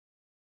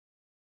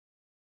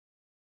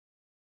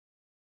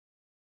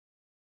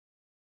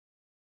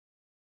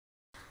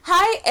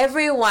Hi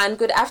everyone,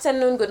 good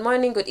afternoon, good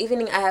morning, good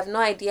evening. I have no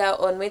idea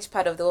on which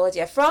part of the world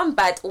you're from,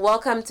 but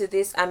welcome to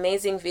this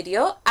amazing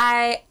video.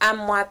 I am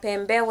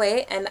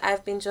Mwapembewe and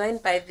I've been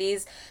joined by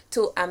these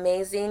two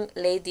amazing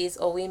ladies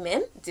or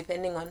women,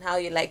 depending on how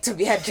you like to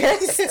be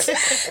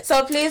addressed.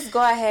 So please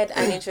go ahead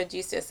and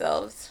introduce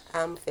yourselves.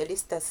 I'm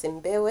Felista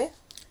Simbewe.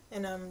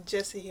 And I'm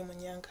Jessie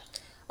Himunyanga.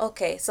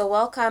 Okay, so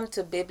welcome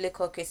to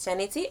Biblical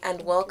Christianity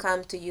and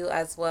welcome to you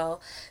as well.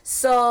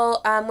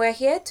 So we're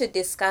here to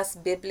discuss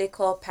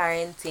biblical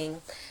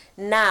parenting.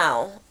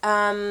 Now,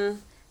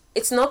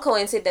 it's no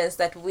coincidence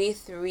that we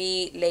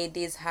three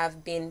ladies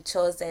have been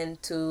chosen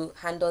to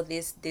handle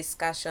this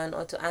discussion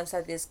or to answer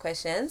these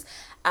questions.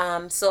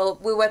 So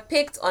we were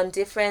picked on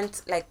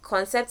different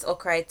concepts or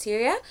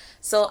criteria.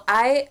 So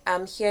I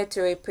am here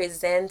to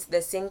represent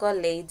the single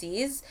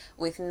ladies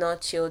with no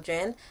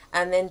children.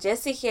 And then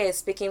Jessie here is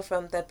speaking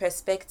from the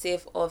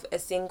perspective of a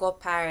single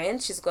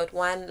parent. She's got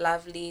one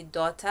lovely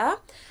daughter.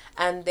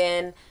 And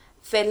then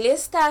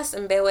Felista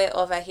Mbewe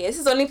over here. This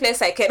is the only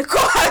place I can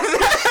call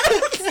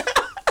her.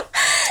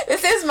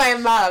 This is my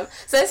mom.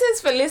 So this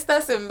is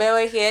Felista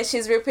Simbewe here.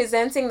 She's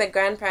representing the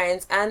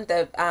grandparents and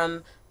the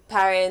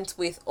parent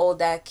with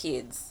older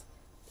kids.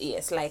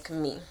 Yes, like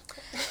me.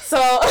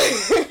 So,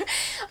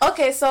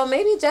 okay, so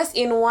maybe just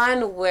in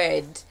one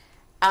word,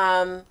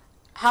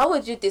 how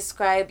would you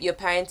describe your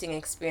parenting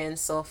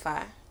experience so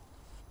far?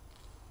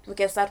 We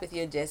can start with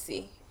you,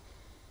 Jessie.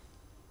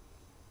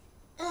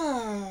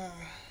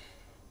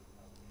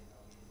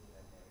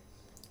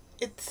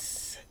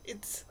 It's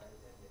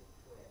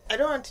I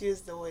don't want to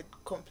use the word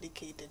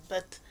complicated,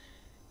 but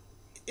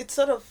it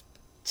sort of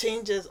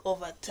changes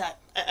over time.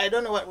 I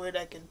don't know what word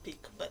I can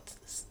pick, but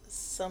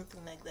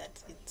something like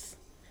that.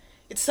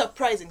 It's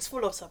surprising. It's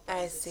full of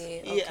surprises. I see.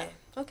 Okay. Yeah.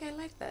 Okay, I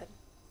like that.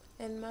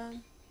 And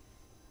Mom?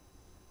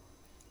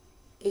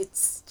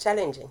 It's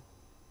challenging.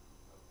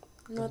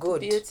 Not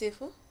Good.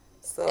 Beautiful?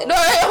 So No.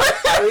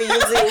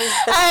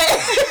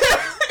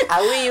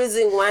 are we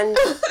using one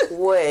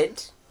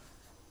word?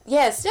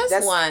 Yes,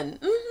 just one.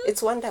 Mm-hmm.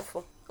 It's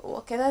wonderful.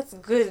 Okay, that's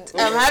good.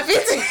 I'm happy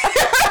to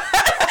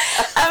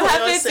I'm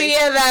happy to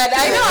hear that.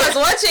 I know I was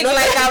watching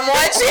I'm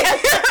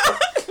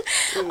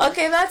watching.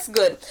 Okay, that's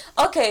good.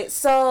 Okay,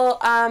 so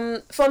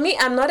for me,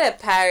 I'm not a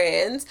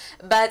parent,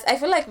 but I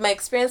feel like my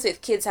experience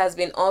with kids has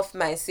been off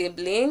my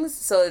siblings.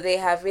 So they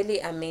have really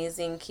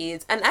amazing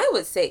kids, and I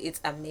would say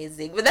it's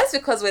amazing. But that's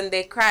because when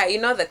they cry,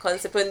 you know the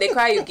concept, when they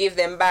cry you give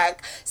them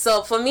back.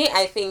 So for me,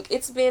 I think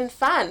it's been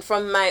fun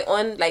from my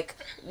own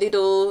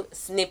little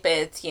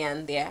snippet here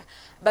and there.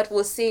 But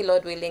we'll see,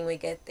 Lord willing, we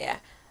get there.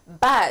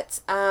 But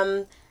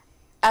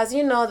as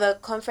you know, the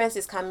conference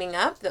is coming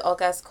up, the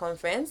August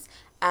conference,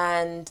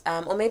 and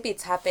or maybe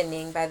it's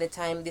happening by the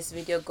time this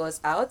video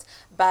goes out.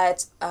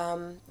 But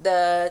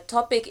the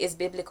topic is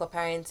biblical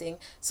parenting.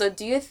 So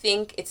do you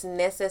think it's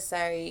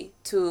necessary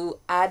to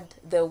add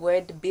the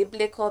word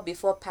biblical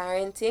before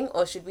parenting,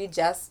 or should we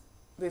just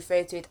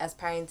refer to it as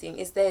parenting?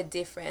 Is there a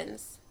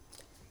difference?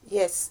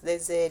 Yes,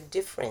 there's a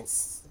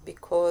difference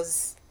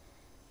because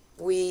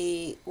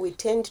we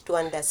tend to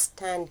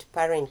understand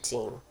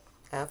parenting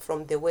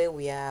from the way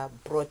we are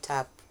brought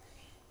up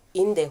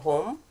in the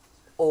home,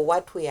 or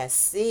what we are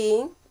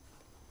seeing,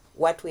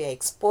 what we are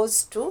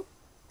exposed to,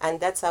 and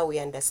that's how we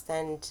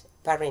understand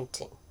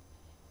parenting.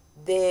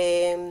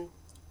 The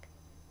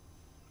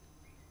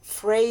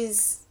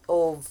phrase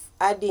of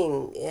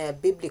adding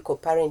biblical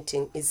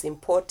parenting is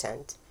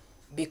important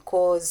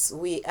because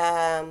we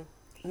are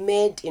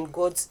made in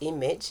God's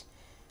image,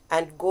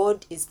 and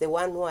God is the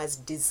one who has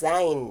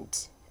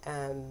designed,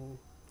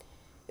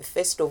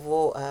 first of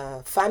all,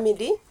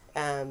 family,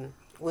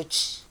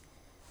 which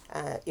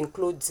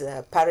includes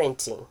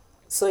parenting.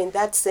 So in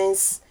that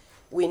sense,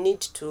 we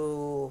need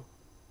to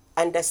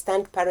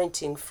understand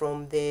parenting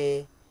from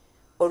the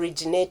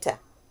originator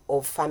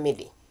of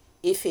family.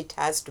 If it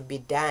has to be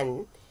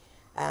done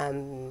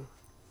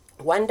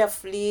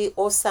wonderfully,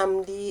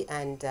 awesomely,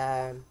 and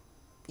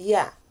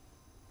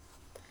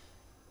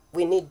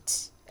we need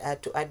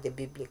to add the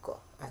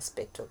biblical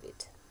aspect of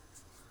it.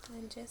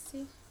 And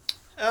Jessie?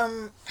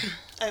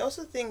 I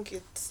also think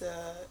it's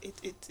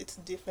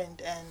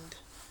different, and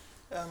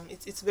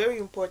it's very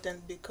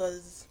important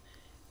because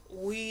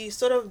we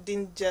sort of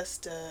didn't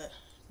just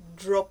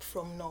drop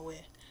from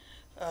nowhere.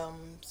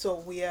 So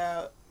we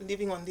are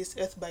living on this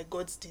earth by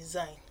God's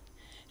design,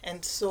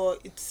 and so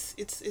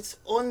it's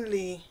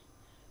only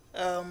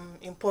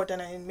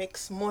important, and it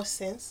makes more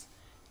sense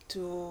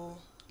to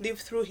live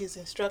through His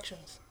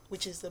instructions,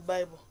 which is the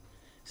Bible.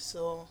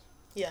 So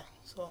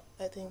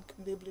I think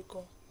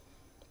biblical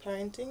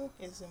parenting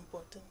is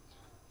important.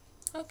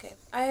 Okay,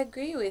 I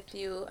agree with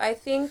you. I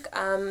think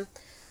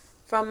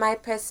from my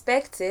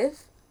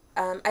perspective,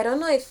 I don't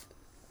know if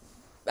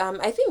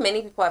I think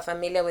many people are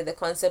familiar with the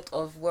concept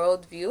of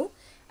worldview,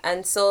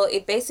 and so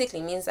it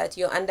basically means that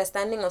your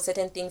understanding of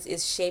certain things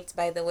is shaped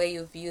by the way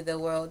you view the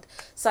world.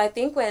 So I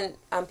think when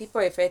people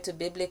refer to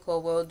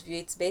biblical worldview,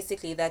 it's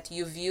basically that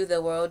you view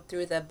the world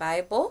through the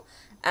Bible,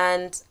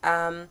 and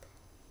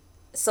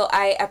so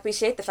I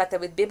appreciate the fact that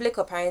with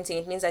biblical parenting,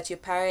 it means that you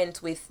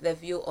parent with the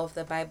view of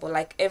the Bible.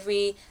 Like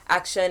every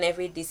action,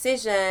 every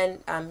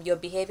decision, your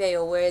behavior,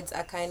 your words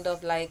are kind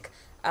of like,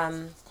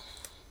 how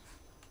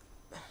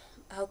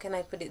can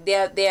I put it?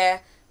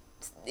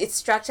 It's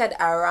structured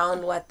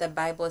around what the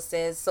Bible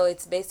says. So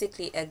it's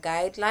basically a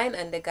guideline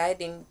and a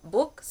guiding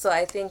book. So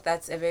I think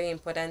that's a very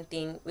important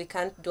thing. We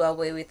can't do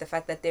away with the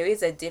fact that there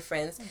is a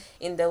difference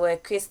in the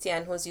word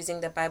Christian who's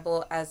using the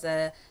Bible as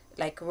a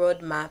like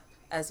roadmap,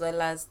 as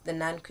well as the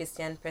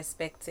non-Christian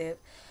perspective.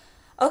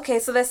 Okay,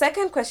 so the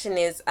second question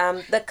is,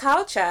 the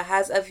culture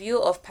has a view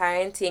of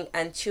parenting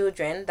and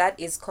children that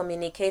is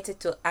communicated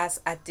to us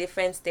at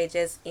different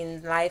stages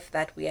in life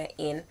that we are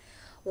in.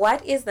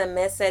 What is the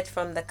message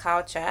from the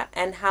culture,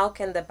 and how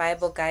can the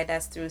Bible guide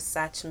us through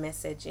such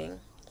messaging?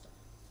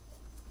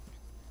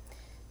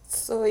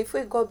 So if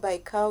we go by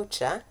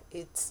culture,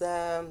 it's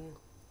a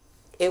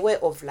way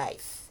of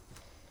life.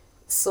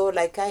 So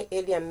like I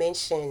earlier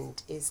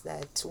mentioned, is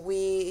that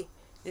we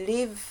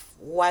live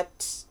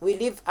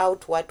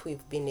out what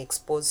we've been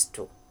exposed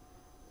to,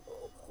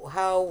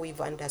 how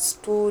we've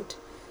understood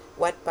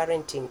what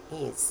parenting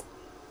is.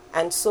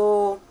 And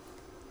so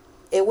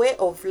a way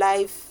of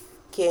life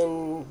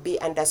can be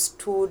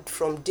understood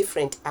from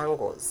different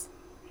angles.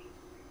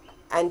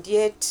 And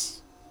yet,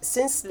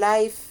 since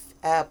life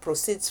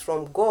proceeds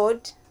from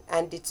God,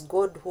 and it's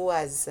God who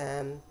has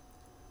a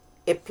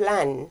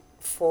plan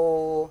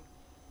for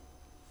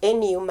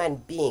any human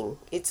being,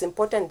 it's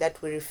important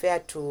that we refer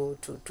to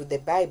the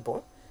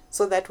Bible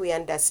so that we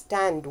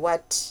understand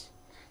what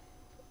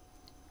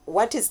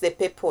is the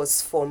purpose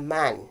for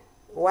man.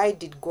 Why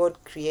did God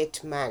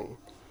create man?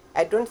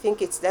 I don't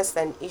think it's just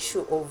an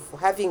issue of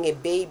having a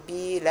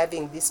baby,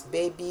 loving this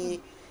baby,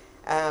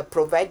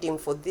 providing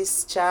for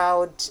this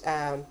child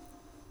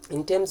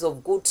in terms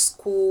of good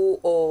school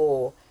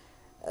or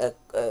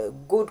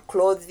good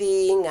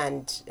clothing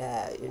and,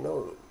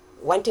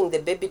 wanting the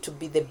baby to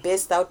be the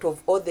best out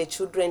of all the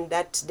children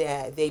that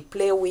they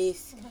play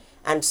with,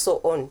 and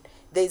so on.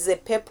 There's a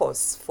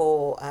purpose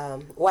for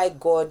why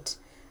God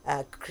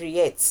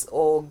creates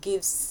or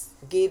gives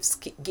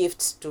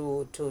gifts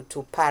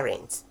to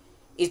parents.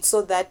 It's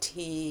so that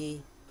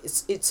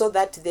it's so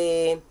that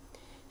the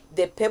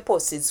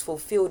purpose is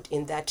fulfilled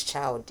in that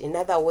child. In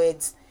other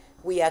words,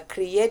 we are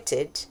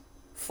created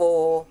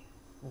for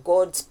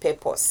God's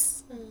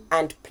purpose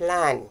and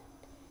plan.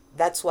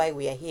 That's why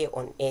we are here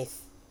on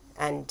earth.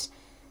 And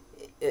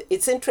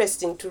it's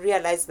interesting to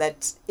realize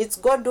that it's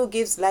God who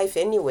gives life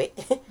anyway,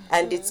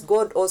 and it's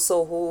God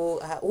also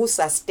who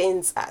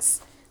sustains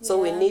us. So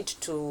we need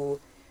to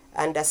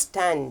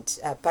understand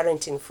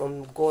parenting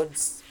from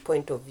God's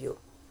point of view.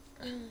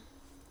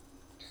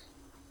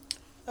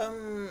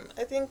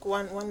 I think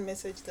one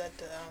message that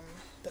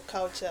the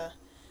culture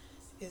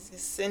is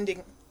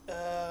sending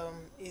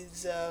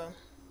is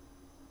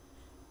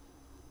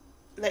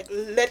like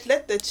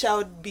let the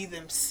child be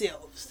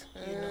themselves,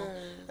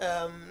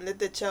 let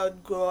the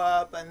child grow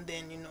up, and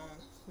then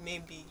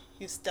maybe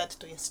you start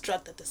to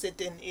instruct at a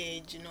certain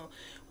age,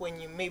 when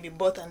you maybe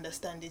both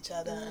understand each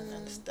other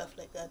and stuff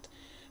like that.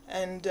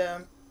 And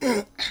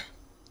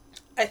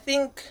I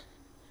think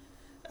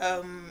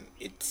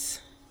it's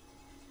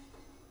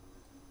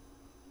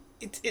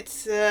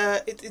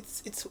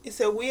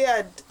a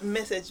weird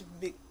message,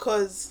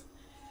 because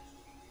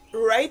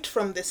right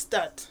from the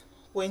start,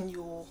 when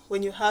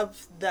you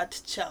have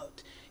that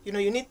child, you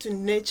need to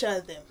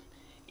nurture them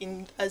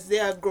as they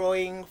are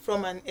growing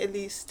from an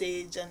early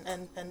stage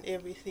and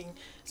everything,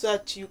 so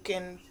that you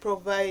can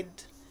provide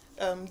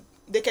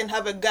they can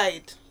have a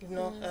guide,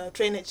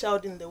 train a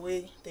child in the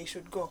way they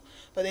should go.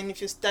 But then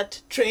if you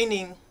start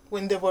training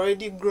when they've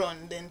already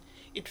grown, then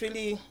it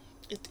really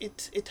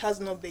it has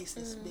no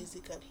basis,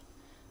 basically.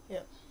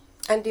 Yeah.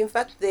 And in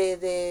fact,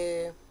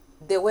 the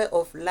way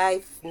of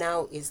life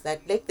now is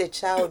that let the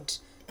child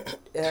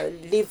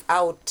live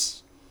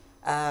out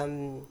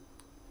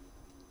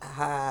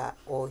her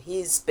or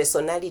his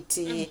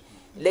personality.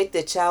 Let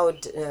the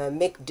child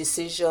make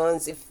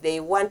decisions. If they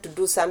want to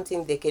do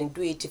something, they can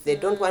do it. If they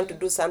don't want to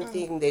do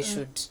something, they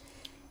should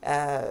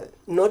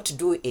not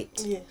do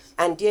it. Yes.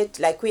 And yet,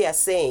 like we are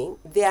saying,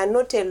 they are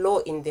not a law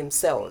in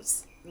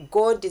themselves.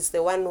 God is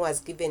the one who has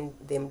given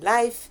them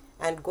life,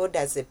 and God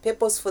has a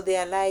purpose for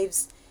their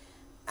lives.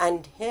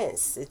 And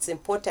hence, it's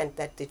important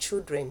that the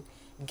children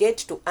get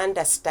to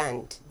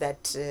understand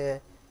that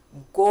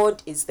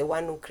God is the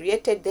one who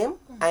created them,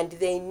 and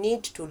they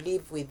need to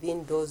live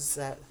within those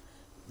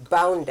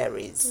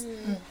boundaries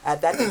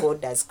that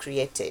God has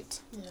created.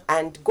 Yeah.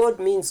 And God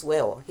means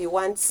well. He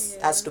wants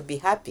us to be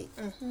happy.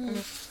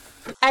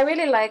 I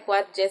really like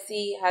what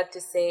Jessie had to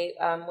say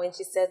when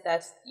she said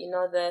that,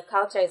 the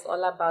culture is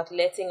all about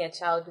letting a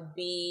child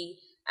be,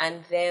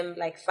 and them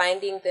like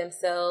finding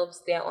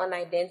themselves, their own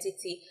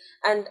identity.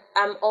 And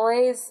I'm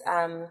always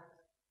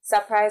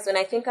surprised when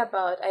I think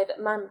about,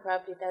 Mom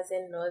probably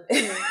doesn't know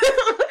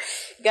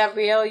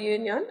Gabrielle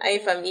Union.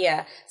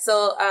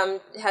 So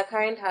her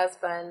current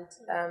husband,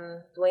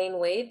 Dwayne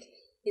Wade,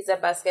 he's a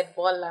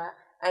basketballer.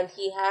 and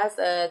he has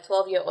a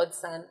 12-year-old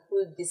son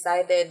who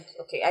decided,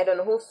 okay, I don't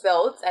know, who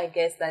felt, I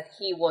guess, that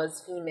he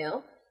was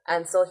female.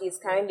 And so he's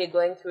currently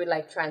going through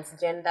like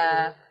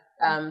transgender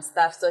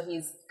stuff. So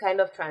he's kind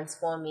of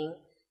transforming.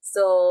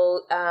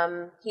 So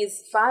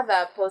his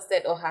father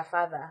posted, or her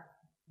father,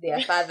 their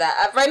father,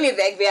 apparently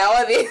they are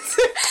all this,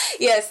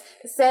 yes,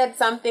 said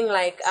something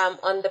like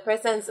on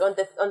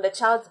the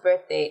child's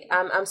birthday,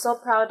 I'm so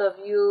proud of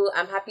you.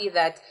 I'm happy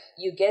that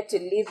you get to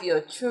live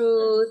your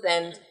truth,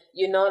 and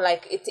you know,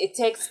 like it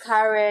takes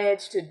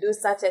courage to do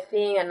such a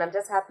thing, and I'm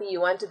just happy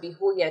you want to be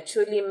who you're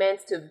truly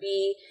meant to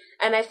be.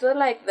 And I feel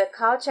like the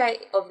culture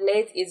of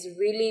late is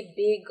really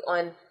big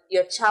on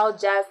your child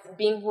just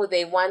being who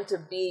they want to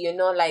be, you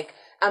know, like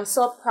I'm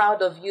so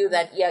proud of you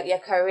that you're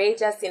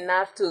courageous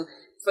enough to,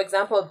 for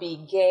example, be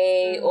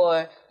gay,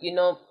 or, you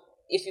know,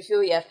 if you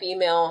feel you're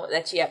female,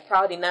 that you're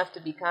proud enough to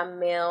become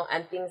male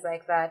and things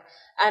like that.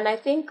 And I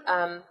think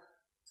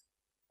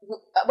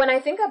when I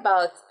think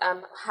about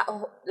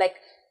how, like,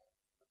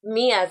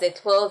 me as a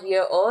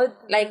 12-year-old,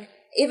 like,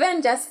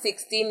 even just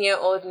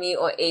 16-year-old me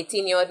or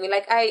 18-year-old me,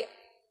 like, I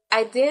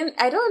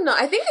don't know.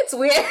 I think it's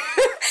weird.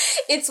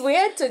 It's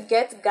weird to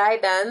get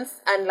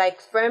guidance and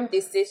like firm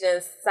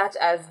decisions such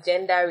as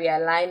gender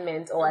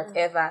realignment or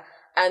whatever,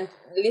 and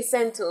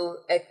listen to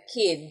a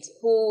kid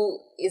who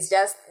is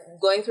just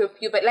going through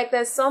puberty. Like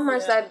there's so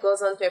much that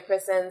goes on to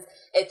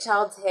a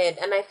child's head.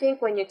 And I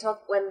think when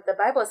the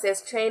Bible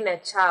says train a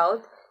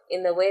child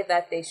in the way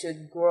that they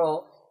should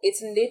grow,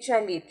 it's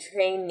literally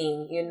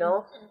training, you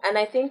know? And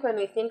I think when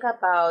we think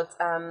about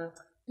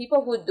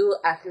people who do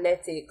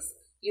athletics,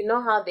 you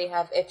know how they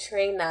have a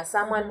trainer,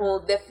 someone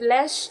who the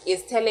flesh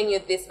is telling you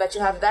this, but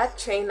you have that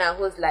trainer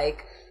who's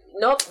like,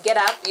 nope, get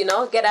up, you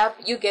know, get up,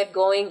 you get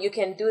going, you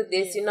can do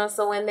this, you know.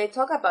 So when they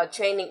talk about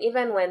training,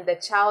 even when the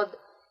child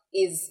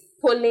is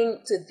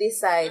pulling to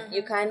this side,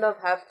 you kind of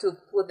have to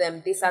pull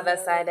them this other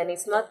side. And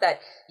it's not that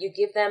you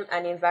give them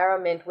an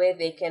environment where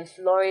they can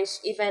flourish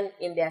even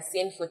in their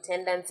sinful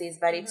tendencies,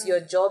 but it's your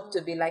job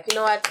to be like, you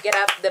know what, get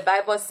up. The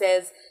Bible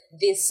says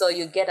this, so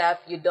you get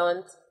up, you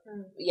don't.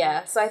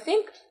 Yeah, so I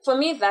think for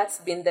me that's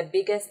been the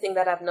biggest thing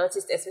that I've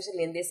noticed,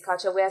 especially in this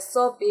culture. We are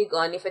so big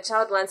on if a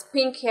child wants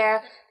pink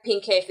hair,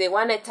 if they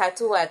want a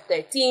tattoo at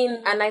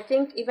 13. And I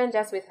think even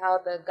just with how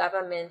the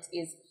government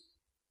is,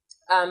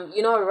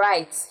 you know,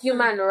 rights,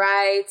 human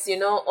rights, you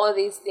know, all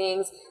these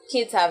things,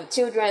 kids have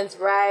children's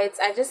rights.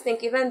 I just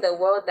think even the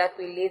world that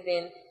we live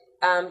in,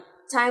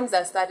 times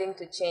are starting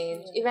to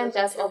change, even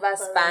just over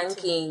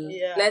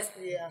spanking.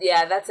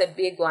 That's a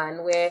big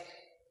one where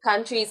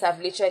countries have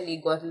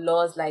literally got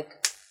laws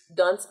like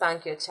don't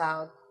spank your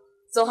child.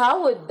 So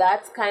how would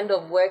that kind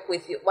of work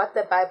with what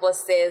the Bible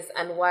says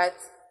and what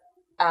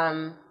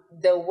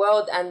the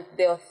world and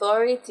the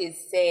authorities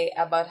say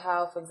about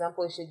how, for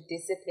example, we should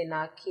discipline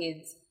our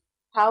kids?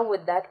 How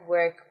would that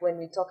work when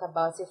we talk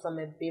about it from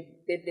a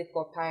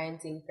biblical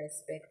parenting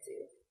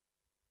perspective?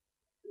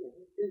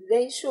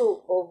 The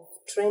issue of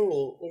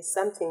training is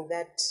something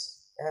that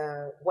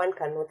one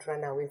cannot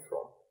run away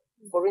from.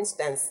 For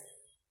instance,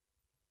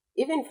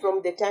 even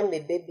from the time a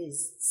baby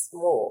is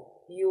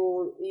small,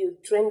 you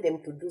train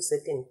them to do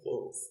certain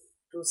things.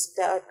 To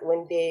start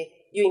when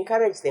you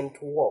encourage them to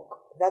walk.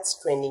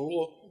 That's training.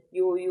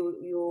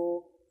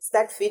 You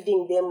start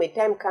feeding them. A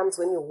time comes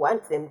when you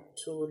want them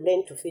to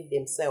learn to feed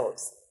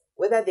themselves,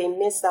 whether they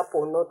mess up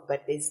or not.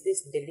 But there's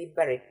this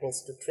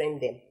deliberateness to train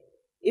them.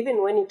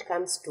 Even when it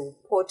comes to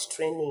pot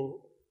training,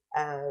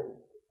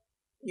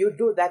 you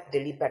do that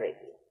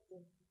deliberately.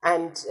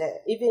 And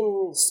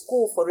even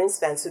school, for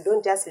instance, you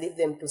don't just leave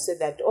them to say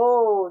that,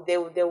 oh, they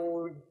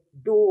will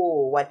do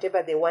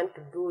whatever they want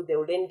to do, they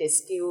will learn the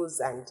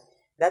skills, and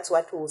that's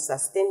what will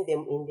sustain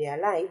them in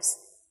their lives.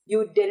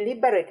 You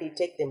deliberately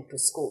take them to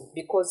school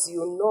because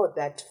you know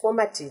that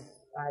formative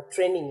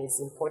training is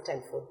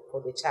important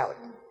for the child.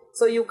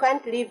 So you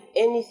can't leave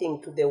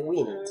anything to the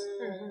wind.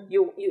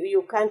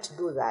 You can't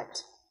do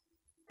that.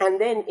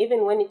 And then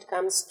even when it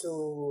comes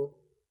to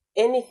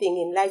anything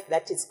in life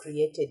that is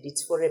created,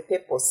 it's for a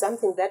purpose.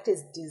 Something that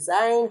is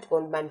designed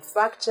or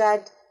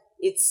manufactured,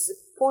 it's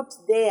put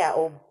there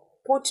or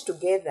put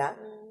together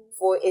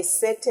for a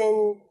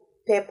certain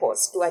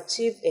purpose, to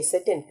achieve a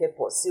certain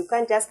purpose. You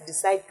can't just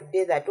decide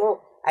today that,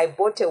 oh, I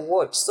bought a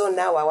watch, so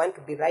now I want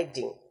to be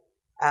riding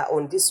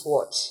on this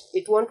watch.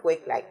 It won't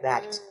work like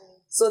that.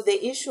 So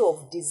the issue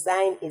of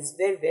design is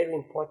very, very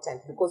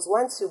important, because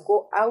once you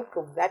go out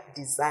of that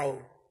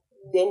design,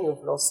 then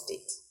you've lost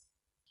it.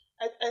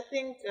 I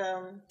think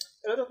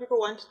a lot of people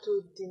want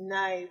to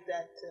deny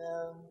that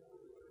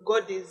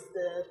God is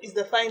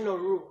the final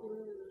rule.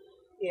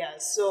 Yeah,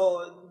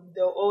 so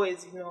they'll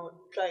always,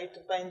 try to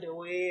find a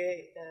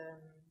way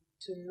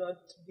to not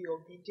be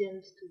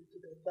obedient to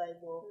the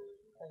Bible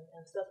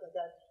and stuff like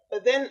that.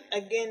 But then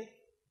again,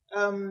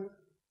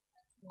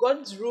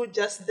 God's rule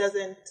just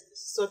doesn't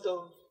sort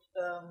of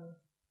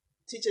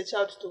teach a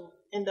child to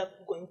end up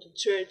going to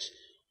church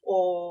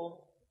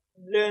or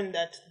learn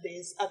that there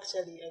is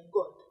actually a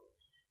God.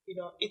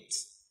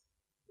 It's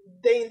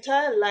the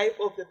entire life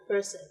of the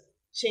person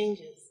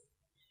changes.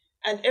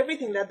 And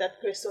everything that that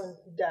person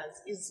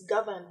does is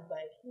governed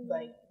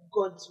by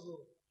God's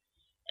rule.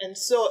 And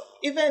so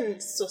even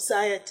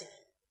society,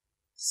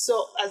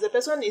 so as a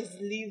person is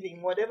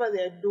living, whatever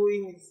they're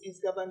doing is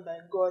governed by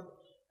God.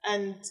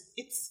 And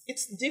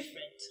it's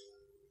different.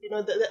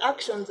 The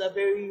actions are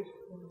very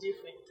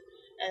different.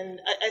 And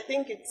I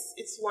think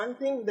it's one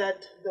thing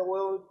that the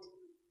world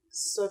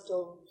sort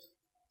of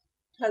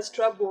has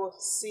trouble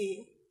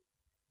seeing.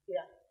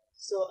 Yeah.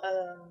 So,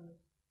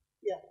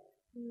 yeah.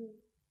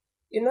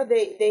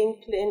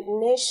 The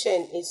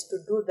inclination is to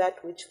do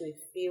that which we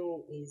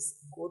feel is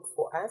good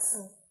for us,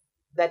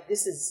 that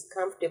this is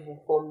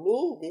comfortable for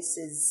me,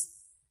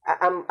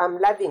 I'm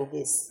loving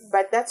this.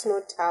 But that's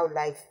not how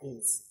life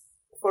is.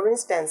 For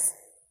instance,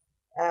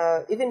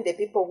 even the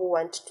people who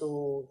want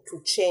to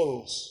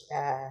change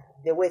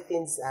the way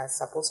things are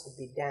supposed to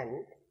be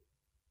done,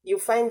 you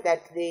find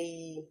that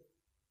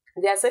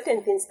there are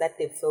certain things that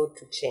they fail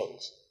to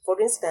change.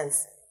 For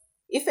instance,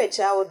 if a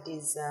child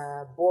is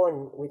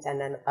born with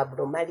an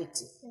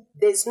abnormality,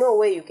 there's no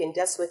way you can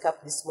just wake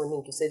up this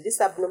morning to say,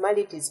 this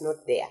abnormality is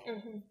not there.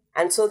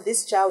 And so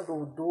this child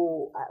will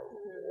do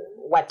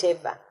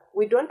whatever.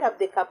 We don't have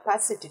the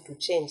capacity to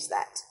change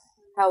that.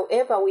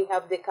 However, we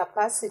have the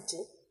capacity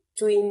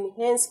to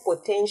enhance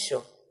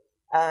potential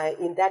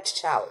in that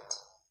child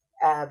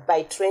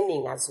by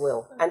training as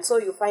well. And so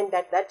you find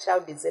that that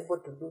child is able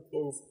to do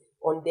things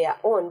on their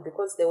own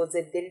because there was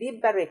a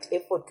deliberate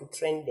effort to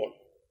train them.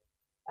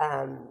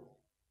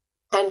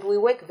 And we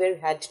work very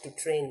hard to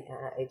train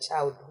a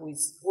child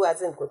who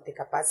hasn't got the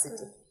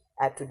capacity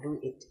to do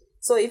it.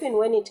 So even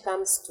when it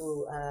comes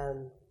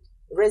to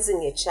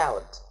raising a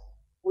child,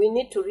 we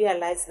need to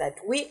realize that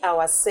we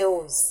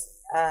ourselves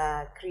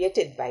are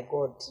created by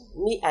God.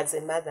 Me as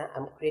a mother,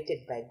 I'm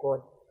created by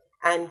God.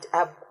 And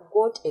I've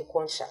got a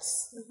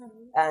conscience.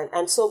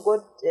 And so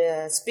God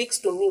speaks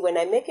to me. When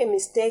I make a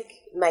mistake,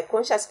 my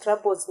conscience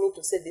troubles me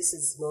to say this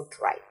is not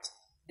right.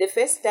 The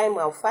first time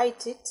I'll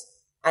fight it,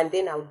 and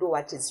then I'll do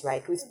what is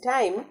right. With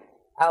time,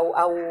 I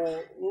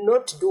will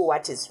not do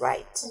what is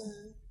right.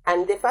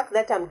 And the fact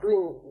that I'm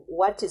doing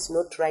what is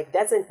not right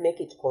doesn't make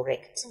it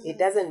correct. It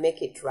doesn't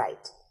make it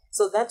right.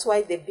 So that's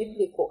why the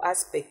biblical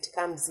aspect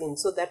comes in,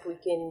 so that we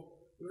can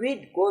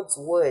read God's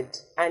word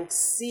and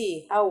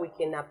see how we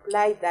can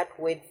apply that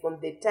word from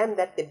the time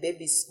that the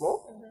baby is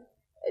small,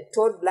 a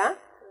toddler,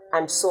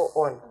 and so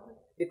on.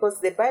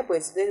 Because the Bible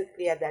is very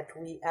clear that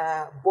we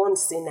are born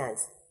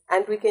sinners.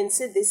 And we can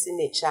see this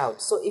in a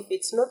child. So if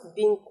it's not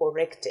being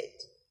corrected,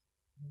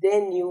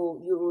 then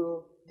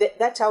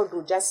that child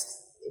will just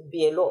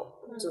be a law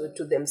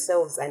to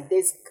themselves, and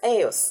there's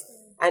chaos.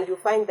 And you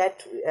find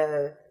that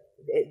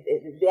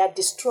they are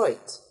destroyed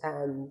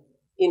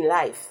in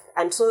life.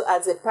 And so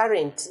as a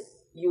parent,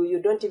 you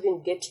don't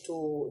even get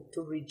to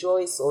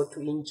rejoice or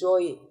to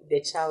enjoy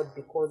the child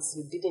because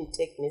you didn't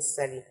take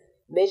necessary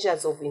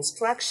measures of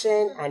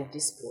instruction and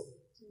discipline.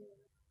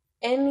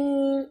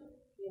 Any,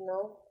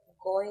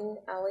 going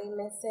away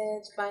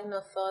message,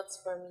 final thoughts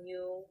from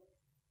you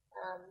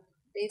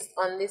based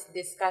on this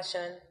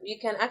discussion? You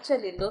can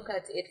actually look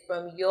at it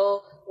from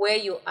where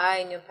you are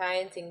in your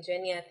parenting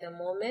journey at the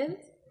moment.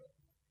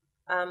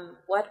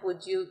 What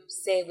would you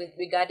say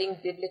regarding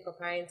biblical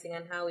parenting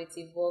and how it's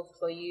evolved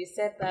for you? You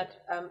said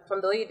that from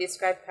the way you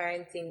described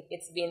parenting,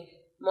 it's been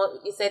more,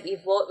 you said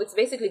it's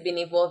basically been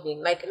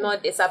evolving, like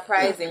not a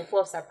surprising, full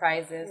of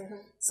surprises.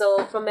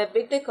 So from a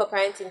biblical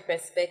parenting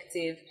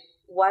perspective,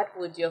 what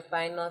would your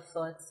final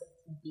thoughts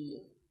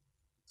be?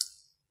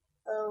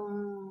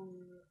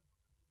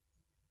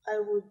 I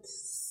would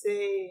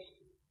say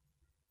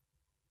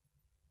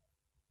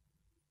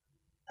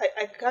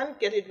I can't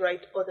get it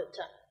right all the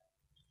time.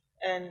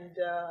 And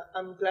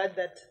I'm glad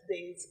that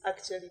there is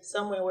actually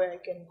somewhere where I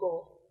can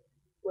go,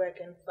 where I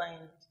can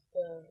find,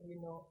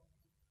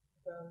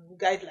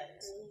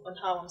 guidelines on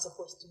how I'm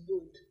supposed to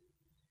do it.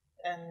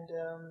 And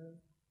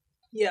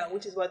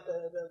which is what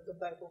the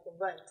Bible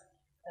provides.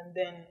 And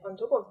then on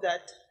top of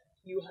that,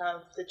 you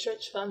have the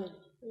church family.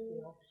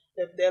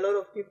 There are a lot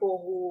of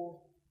people who,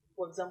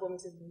 for example,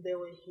 Mrs.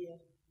 Ndewe here,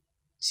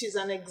 she's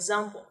an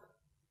example,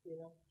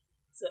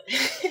 So,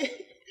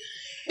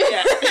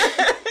 yeah.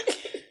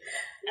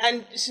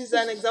 And she's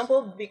an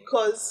example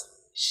because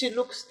she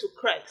looks to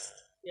Christ,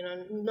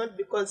 not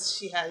because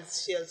she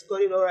has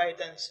got it all right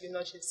and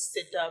she's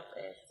set up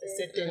a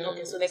certain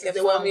so like this is a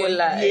the way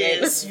formula,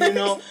 yes, and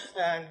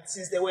this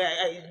is the way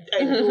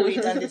I do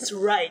it and it's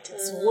right,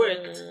 it's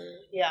worked,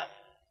 yeah.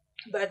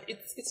 But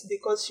it's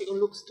because she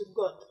looks to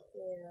God,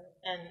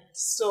 and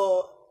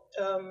so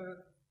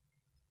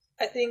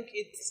I think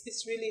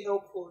it's really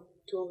helpful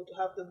to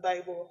have the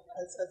Bible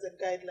as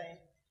a guideline,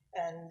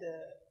 and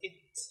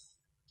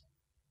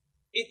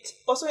it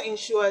also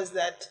ensures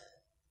that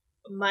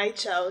my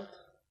child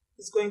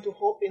is going to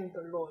hope in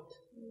the Lord.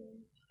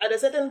 At a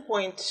certain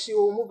point, she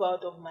will move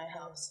out of my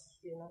house,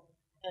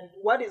 and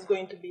what is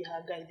going to be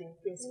her guiding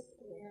principle?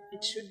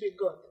 It should be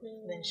God.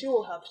 And then she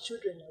will have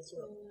children as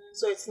well.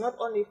 So it's not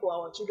only for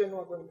our children who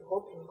are going to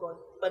hope in God,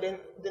 but then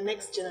the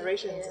next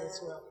generations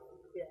as well.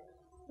 Yeah.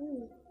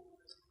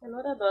 And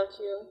what about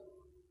you?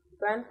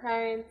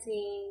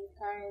 grandparenting,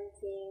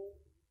 parenting.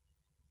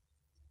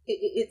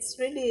 It's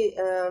really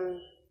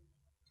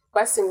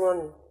passing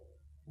on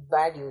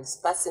values,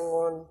 passing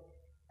on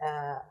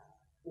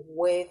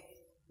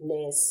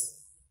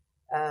worthiness,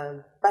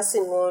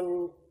 passing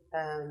on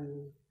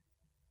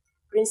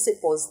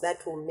principles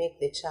that will make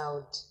the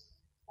child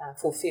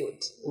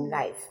fulfilled in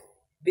life.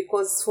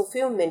 Because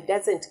fulfillment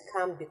doesn't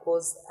come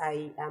because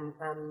I am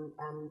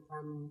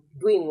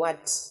doing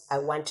what I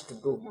want to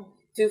do.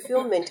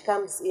 Fulfillment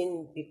comes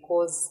in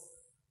because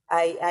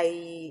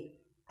I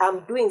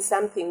am doing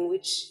something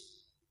which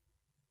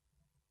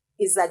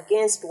is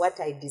against what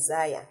I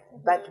desire,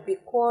 but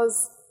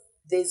because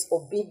there's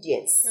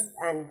obedience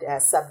and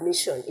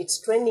submission,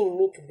 it's training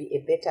me to be a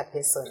better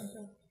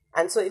person.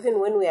 And so even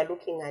when we are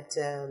looking at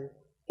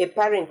a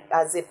parent,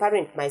 as a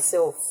parent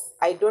myself,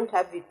 I don't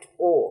have it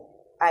all.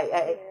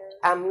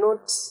 I'm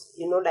not,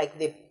 like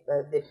the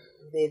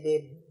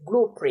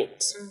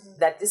blueprint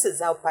that this is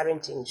how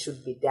parenting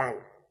should be done.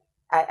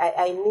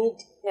 I need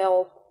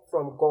help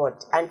from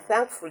God, and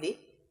thankfully,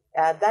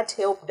 that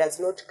help does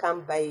not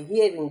come by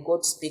hearing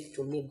God speak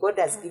to me. God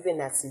has given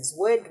us His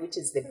Word, which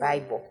is the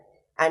Bible,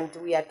 and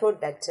we are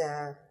told that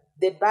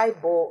the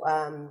Bible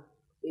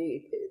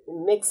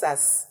makes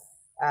us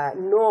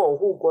know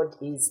who God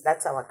is.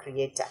 That's our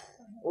Creator,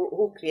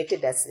 who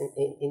created us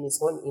in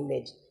His own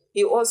image.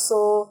 He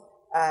also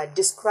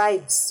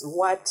describes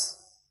what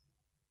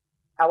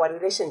our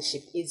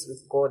relationship is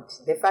with God,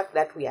 the fact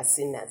that we are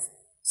sinners.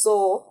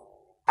 So,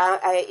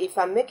 if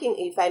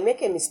I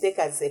make a mistake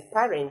as a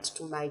parent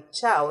to my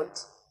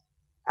child,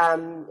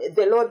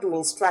 the Lord will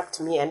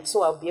instruct me, and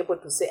so I'll be able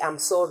to say, "I'm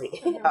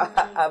sorry.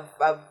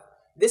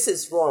 This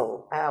is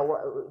wrong.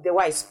 The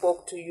way I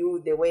spoke to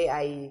you, the way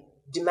I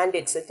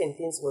demanded certain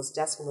things was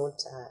just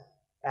not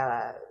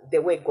the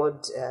way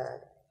God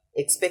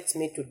expects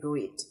me to do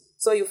it."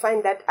 So you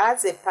find that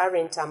as a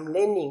parent, I'm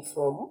learning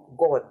from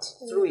God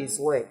through His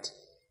Word.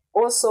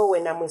 Also,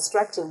 when I'm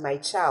instructing my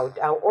child,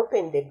 I'll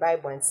open the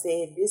Bible and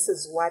say, this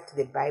is what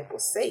the Bible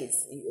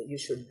says you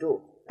should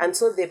do. And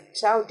so the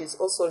child is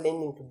also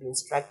learning to be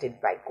instructed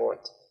by God.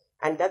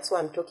 And that's why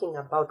I'm talking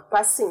about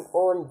passing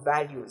on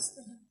values,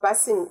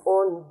 passing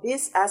on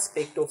this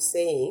aspect of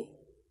saying,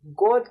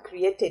 God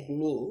created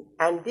me,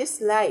 and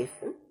this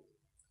life,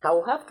 I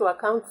will have to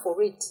account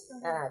for it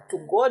to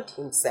God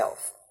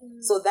Himself.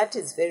 So that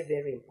is very,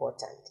 very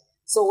important.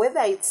 So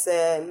whether it's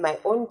my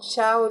own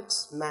child,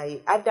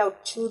 my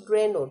adult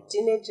children, or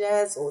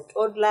teenagers, or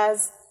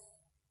toddlers,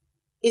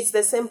 it's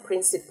the same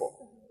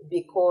principle.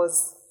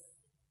 Because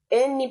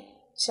any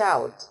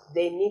child,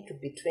 they need to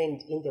be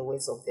trained in the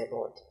ways of the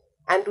Lord.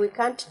 And we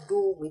can't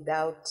do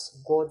without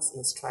God's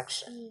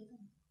instruction.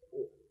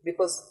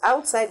 Because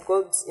outside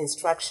God's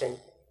instruction,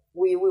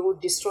 we will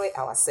destroy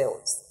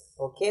ourselves.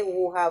 Okay? We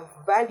will have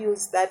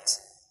values that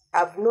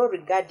have no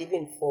regard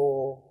even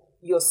for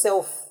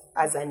yourself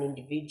as an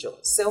individual.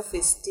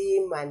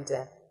 Self-esteem and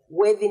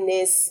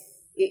worthiness,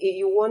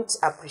 you won't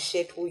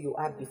appreciate who you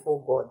are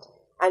before God.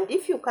 And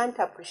if you can't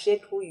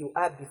appreciate who you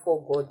are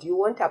before God, you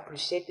won't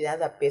appreciate the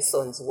other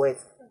person's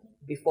worth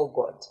before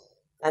God.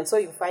 And so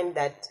you find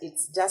that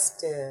it's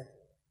just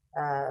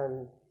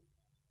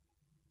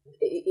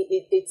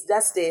it's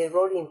just a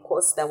rolling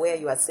coaster where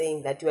you are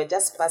saying that you are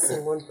just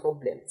passing on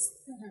problems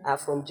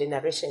from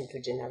generation to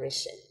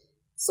generation.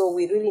 So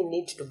we really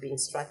need to be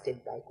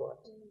instructed by God.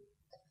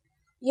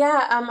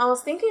 Yeah, I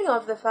was thinking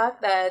of the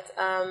fact that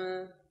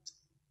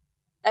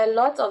a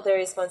lot of the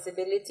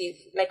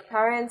responsibilities, like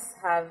parents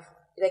have,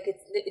 like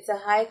it's a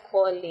high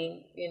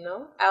calling,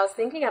 I was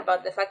thinking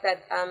about the fact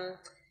that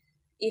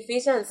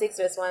Ephesians 6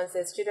 verse 1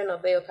 says, "Children,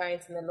 obey your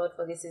parents in the Lord,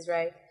 for this is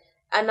right."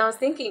 And I was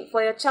thinking,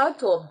 for your child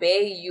to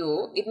obey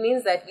you, it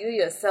means that you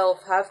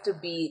yourself have to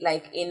be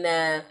like in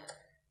a,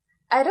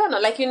 I don't know,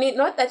 like you need,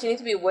 not that you need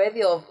to be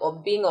worthy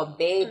of being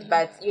obeyed,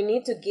 but you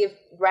need to give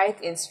right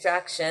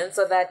instruction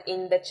so that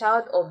in the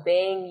child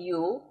obeying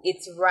you,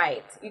 it's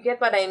right. You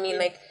get what I mean?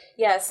 Like,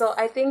 yeah, so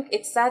I think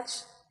it's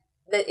such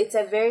that it's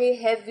a very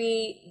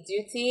heavy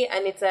duty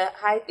and it's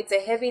a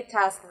heavy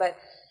task, but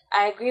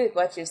I agree with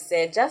what you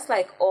said. Just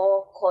like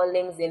all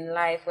callings in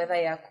life, whether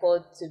you're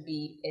called to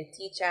be a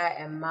teacher,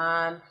 a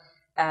mom,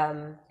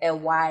 a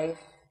wife,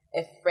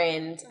 a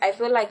friend, I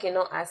feel like in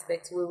all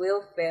aspects we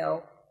will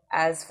fail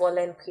as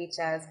fallen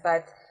creatures,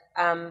 but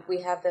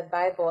we have the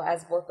Bible,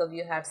 as both of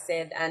you have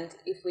said, and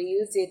if we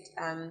use it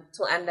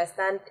to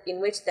understand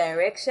in which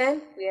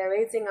direction we are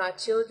raising our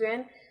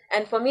children.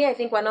 And for me, I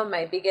think one of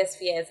my biggest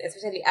fears,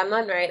 especially, I'm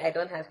not married, I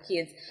don't have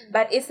kids,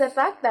 but it's the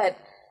fact that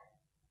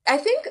I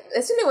think,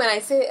 especially when I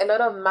see a lot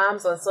of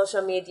moms on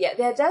social media,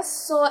 they're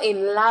just so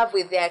in love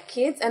with their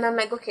kids. And I'm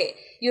like, okay,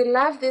 you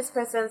love this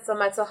person so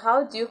much, so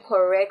how do you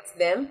correct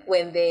them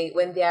when they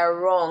are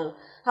wrong?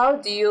 How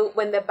do you,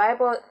 when the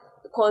Bible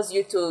calls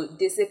you to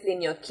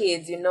discipline your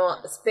kids,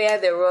 spare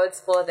the rod,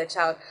 spoil the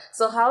child.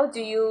 So how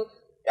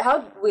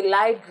will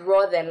I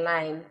draw the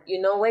line,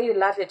 where you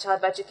love your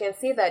child, but you can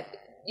see that,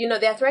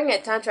 they're throwing a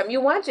tantrum.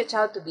 You want your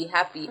child to be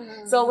happy.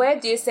 So where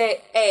do you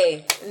say,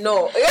 hey,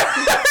 no?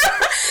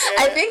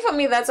 I think for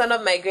me that's one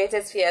of my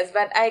greatest fears.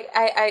 But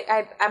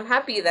I'm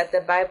happy that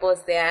the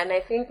Bible's there, and I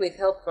think with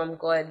help from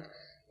God,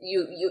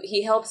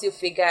 He helps you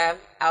figure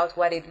out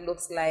what it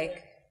looks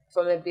like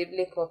from a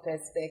biblical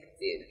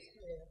perspective.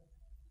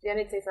 Do you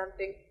want to say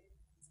something?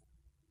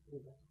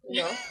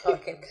 No?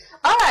 Okay.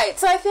 All right.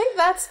 So I think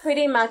that's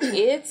pretty much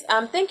it.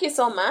 Thank you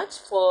so much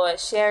for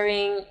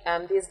sharing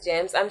these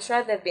gems. I'm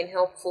sure they've been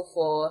helpful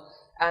for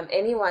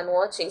anyone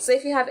watching. So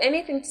if you have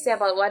anything to say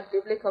about what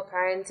biblical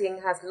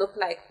parenting has looked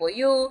like for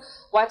you,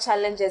 what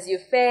challenges you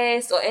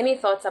faced, or any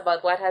thoughts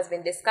about what has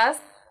been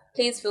discussed,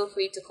 please feel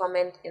free to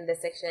comment in the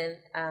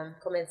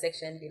comment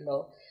section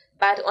below.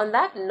 But on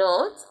that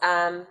note,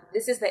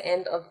 this is the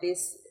end of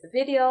this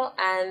video,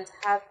 and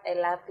have a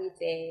lovely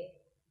day.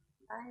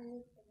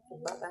 Bye.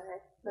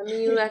 Bye-bye.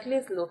 You at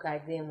least look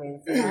at them when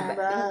you say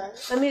bye.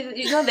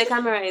 The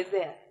camera is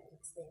there.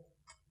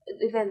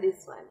 Even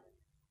this one.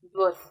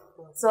 Both.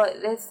 So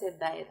let's say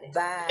bye then.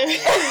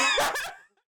 Bye.